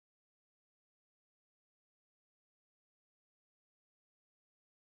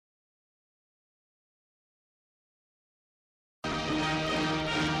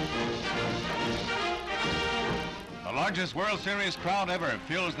largest World Series crowd ever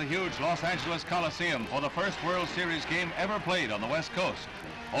fills the huge Los Angeles Coliseum for the first World Series game ever played on the West Coast.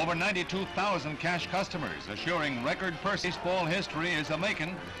 Over 92,000 cash customers, assuring record purse. Baseball history is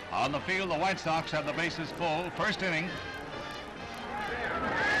a-making. On the field, the White Sox have the bases full, first inning.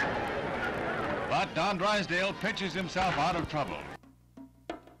 But Don Drysdale pitches himself out of trouble.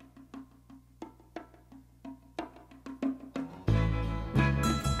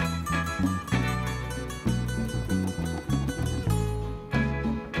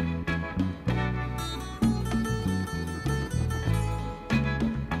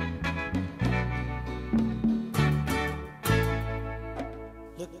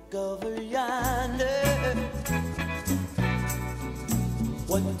 Look over yonder,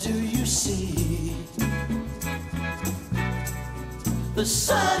 what do you see? The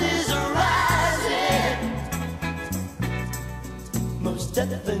sun is rising, most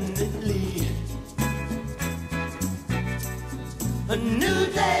definitely. A new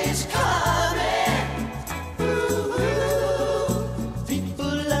day's coming, ooh,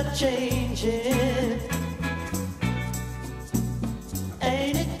 people are changing.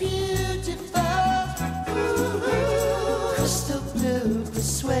 Ain't it beautiful? Ooh, crystal blue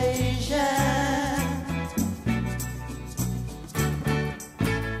persuasion.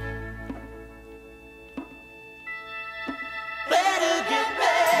 Better get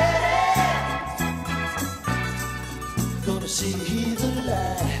ready, gonna see the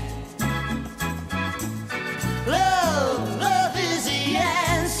light. Love is the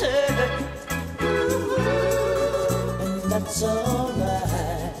answer, ooh, and that's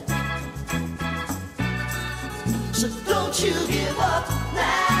alright. So don't you give up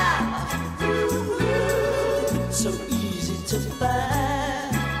now, ooh, so easy to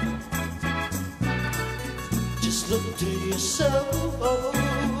find. Just look to your soul,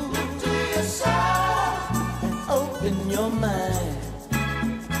 and open your mind.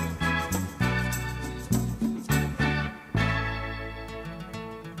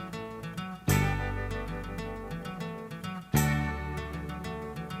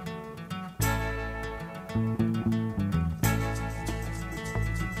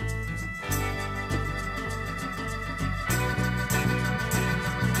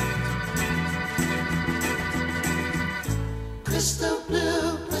 Crystal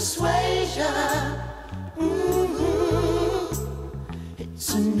blue persuasion,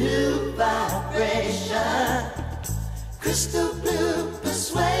 it's a new vibration. Crystal blue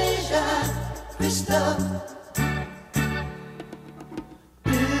persuasion, crystal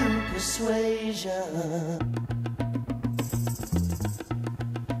blue persuasion.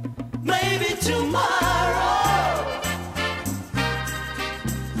 Maybe tomorrow,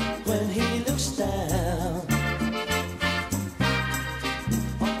 when he looks down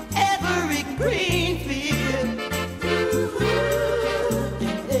green field,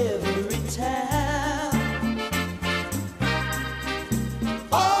 in every town,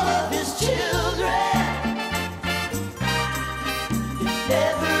 all of his children, in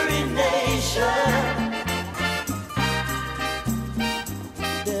every nation,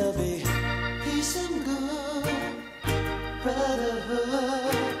 there'll be peace and good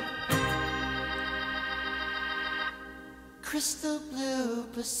brotherhood. Crystal blue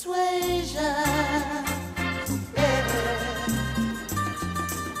persuasion, yeah.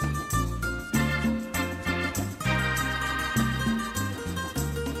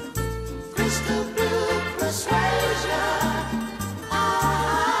 Crystal blue persuasion,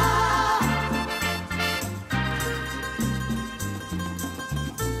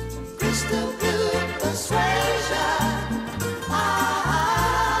 crystal blue persuasion,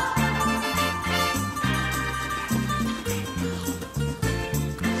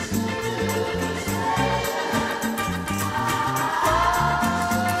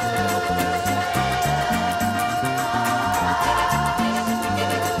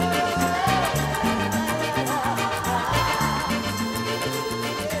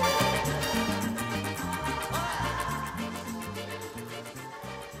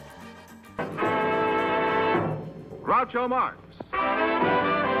 Groucho Marx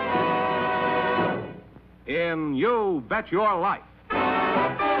in You Bet Your Life.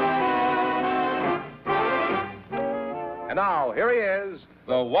 And now, here he is,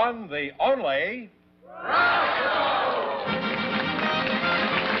 the one, the only...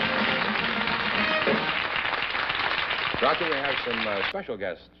 Groucho, we have some special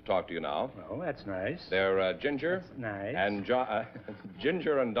guests to talk to you now. Oh, that's nice. They're Ginger. That's nice. And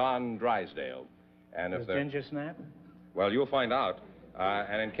Ginger and Don Drysdale. And if Does they're... Ginger snap? Well, you'll find out.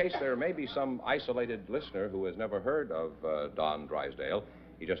 And in case there may be some isolated listener who has never heard of Don Drysdale,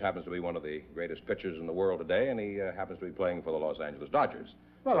 He just happens to be one of the greatest pitchers in the world today, and he happens to be playing for the Los Angeles Dodgers.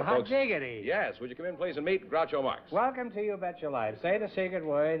 Well, So, hot folks, diggity. Yes, would you come in, please, and meet Groucho Marx? Welcome to You Bet Your Life. Say the secret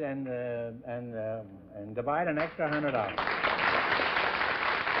word and divide an extra $100.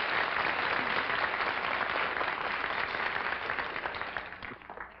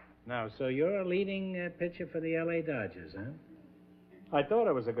 Now, so you're a leading pitcher for the L.A. Dodgers, huh? I thought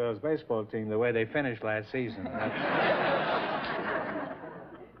it was a girls' baseball team the way they finished last season.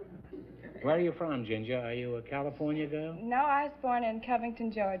 Where are you from, Ginger? Are you a California girl? No, I was born in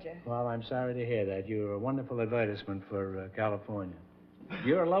Covington, Georgia. Well, I'm sorry to hear that. You're a wonderful advertisement for California.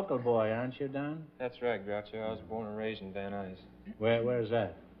 You're a local boy, aren't you, Don? That's right, Groucho. I was born and raised in Van Nuys. Where's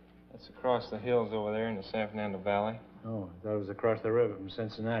that? That's across the hills over there in the San Fernando Valley. Oh, that was across the river from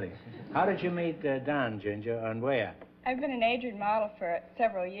Cincinnati. How did you meet Don, Ginger, and where? I've been an Adrian model for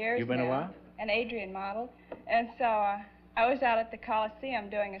several years. You've been now. a what? An Adrian model. And so I was out at the Coliseum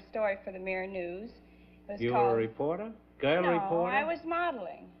doing a story for the Mirror News. It was You called... were a reporter? Girl reporter? No, I was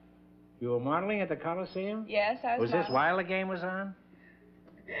modeling. You were modeling at the Coliseum? Yes, I was Was this modeling. while the game was on?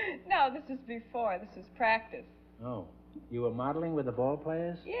 No, this was before. This was practice. Oh. You were modeling with the ball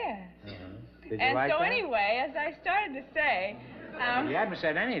players? Yes. Uh-huh. Did you And like so that? anyway, as I started to say... You haven't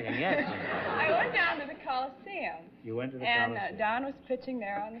said anything yet. I went down to the Coliseum. You went to the And Coliseum. Don was pitching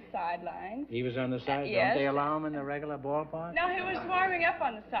there on the sidelines. He was on the side? Yes. Don't they allow him in the regular ballpark? No, he was warming up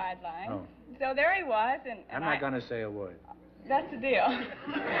on the sidelines. Oh. So there he was, and I'm not going to say a word. That's the deal. and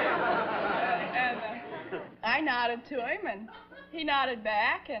I nodded to him, and he nodded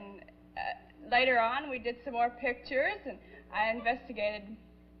back, and later on we did some more pictures, and I investigated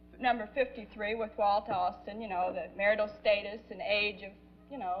number 53 with Walt Austin, you know, the marital status and age of,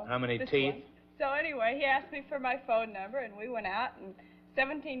 you know. How many this teeth? one. So anyway, he asked me for my phone number, and we went out, and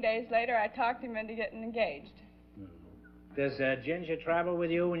 17 days later I talked him into getting engaged. Does Ginger travel with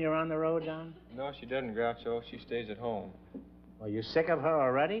you when you're on the road, Don? No, she doesn't, Groucho. She stays at home. Are you sick of her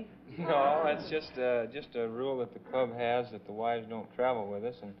already? No, that's just a rule that the club has that the wives don't travel with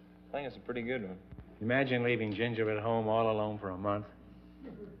us, and I think it's a pretty good one. Imagine leaving Ginger at home all alone for a month.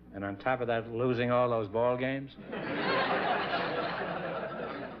 And on top of that, losing all those ball games?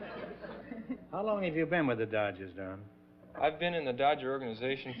 How long have you been with the Dodgers, Don? I've been in the Dodger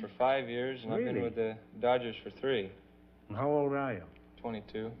organization for 5 years, and I've been with the Dodgers for 3. And how old are you?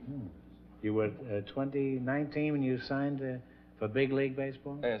 22. You were 19 when you signed for big league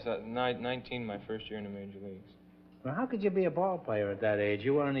baseball? Yes, 19, my first year in the major leagues. Well, how could you be a ball player at that age?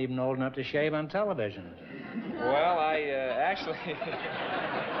 You weren't even old enough to shave on television. Well, I actually...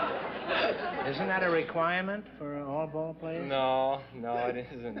 Isn't that a requirement for all ball players? No, it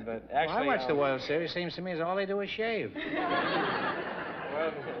isn't, but actually... Well, I watch the World Series. Seems to me as all they do is shave.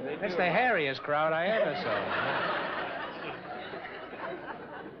 Well, they do. That's the hairiest crowd I ever saw.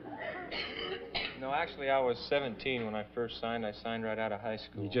 No, actually, I was 17 when I first signed. I signed right out of high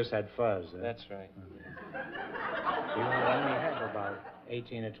school. You just had fuzz. That's right. You only have about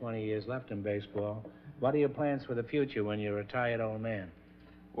 18 or 20 years left in baseball. What are your plans for the future when you're a retired old man?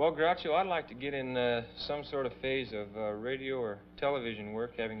 Well, Groucho, I'd like to get in some sort of phase of radio or television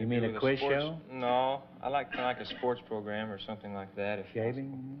work having to You do mean with a quiz sports... show? No, I like kind of like a sports program or something like that. If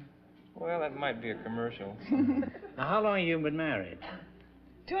Shaving? Well, that might be a commercial. Now, how long have you been married?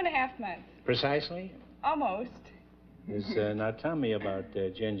 2.5 months. Precisely? Almost. Now, tell me about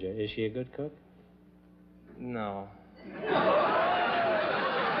Ginger. Is she a good cook? No.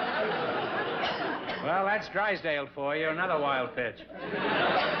 Well, that's Drysdale for you. Another wild pitch.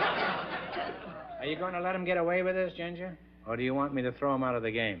 Are you going to let him get away with this, Ginger? Or do you want me to throw him out of the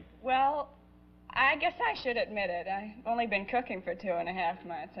game? Well, I guess I should admit it. I've only been cooking for 2.5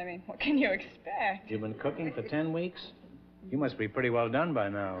 months. I mean, what can you expect? You've been cooking for 10 weeks? You must be pretty well done by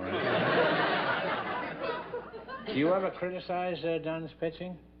now, right? Do you ever criticize Don's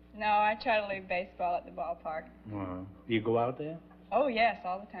pitching? No, I try to leave baseball at the ballpark. You go out there? Oh, yes,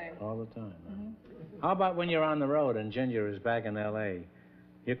 all the time. All the time. How about when you're on the road and Ginger is back in L.A.?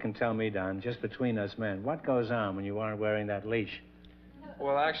 You can tell me, Don, just between us men, what goes on when you aren't wearing that leash?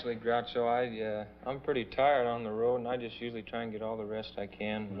 Well, actually, Groucho, I'm pretty tired on the road, and I just usually try and get all the rest I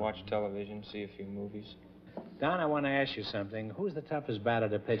can, watch television, see a few movies. Don, I want to ask you something. Who's the toughest batter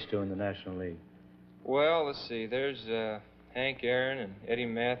to pitch to in the National League? Well, let's see. There's Hank Aaron and Eddie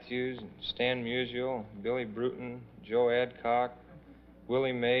Matthews and Stan Musial, Billy Bruton, Joe Adcock,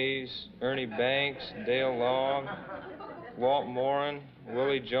 Willie Mays, Ernie Banks, Dale Long, Walt Morin,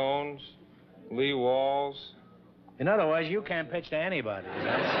 Willie Jones, Lee Walls. In other words, you can't pitch to anybody.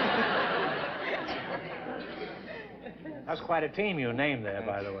 That's quite a team you named there,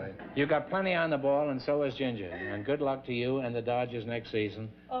 by the way. You got plenty on the ball, and so has Ginger. And good luck to you and the Dodgers next season.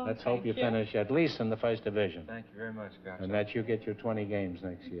 Oh, Let's hope you finish at least in the first division. Thank you very much, Coach. And that you get your 20 games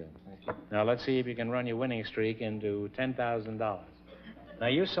next year. Thank you. Now, let's see if you can run your winning streak into $10,000. Now,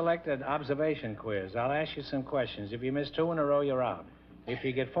 you selected observation quiz. I'll ask you some questions. If you miss 2 in a row, you're out. If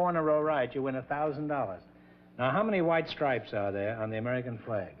you get 4 in a row right, you win $1,000. Now, how many white stripes are there on the American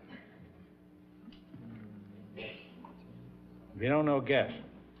flag? If you don't know, guess.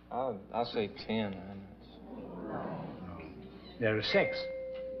 I'll say 10. There are 6.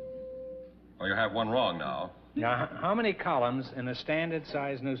 Well, you have one wrong now. Now, how many columns in a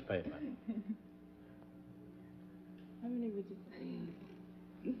standard-sized newspaper? How many would you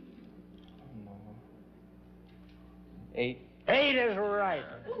say? 8. 8 is right.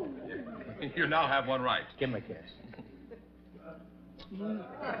 You now have one right. Give him a kiss.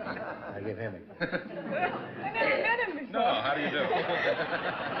 I give him a kiss. I never met him before. No, how do you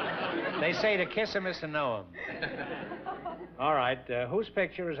do? They say to kiss him is to know him. All right, whose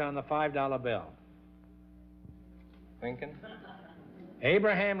picture is on the $5 bill? Lincoln?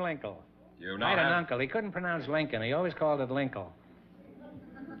 Abraham Lincoln. You I now had an have, uncle. He couldn't pronounce Lincoln. He always called it Lincoln.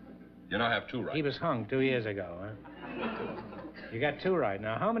 you now have 2 right. He was hung 2 years ago, huh? You got 2 right.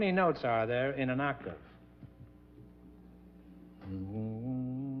 Now, how many notes are there in an octave?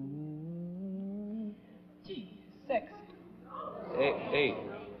 6. 8.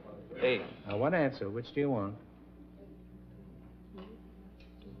 8. Now, what answer? Which do you want?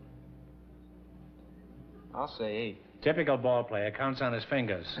 I'll say 8. Typical ball player, counts on his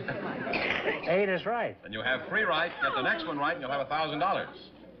fingers. 8 is right. And you have 3 right. Get the next one right, and you'll have $1,000.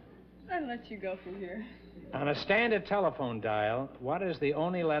 I'll let you go from here. On a standard telephone dial, what is the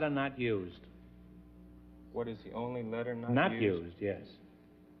only letter not used? What is the only letter not Not used? used, yes.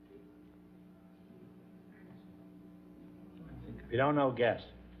 If you don't know, guess.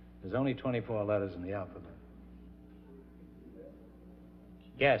 There's only 24 letters in the alphabet.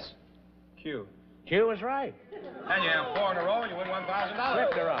 Guess. Q. Q is right. And you have 4 in a row, and you win $1,000.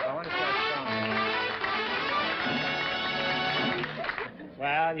 Lift her up. I want to start strong.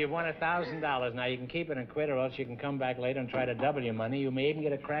 Well, you've won $1,000. Now, you can keep it and quit, or else you can come back later and try to double your money. You may even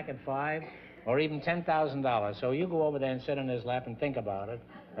get a crack at 5 or even $10,000. So you go over there and sit on his lap and think about it.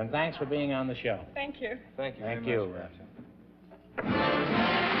 And thanks for being on the show. Thank you. Thank you very Thank much, you. Groucho.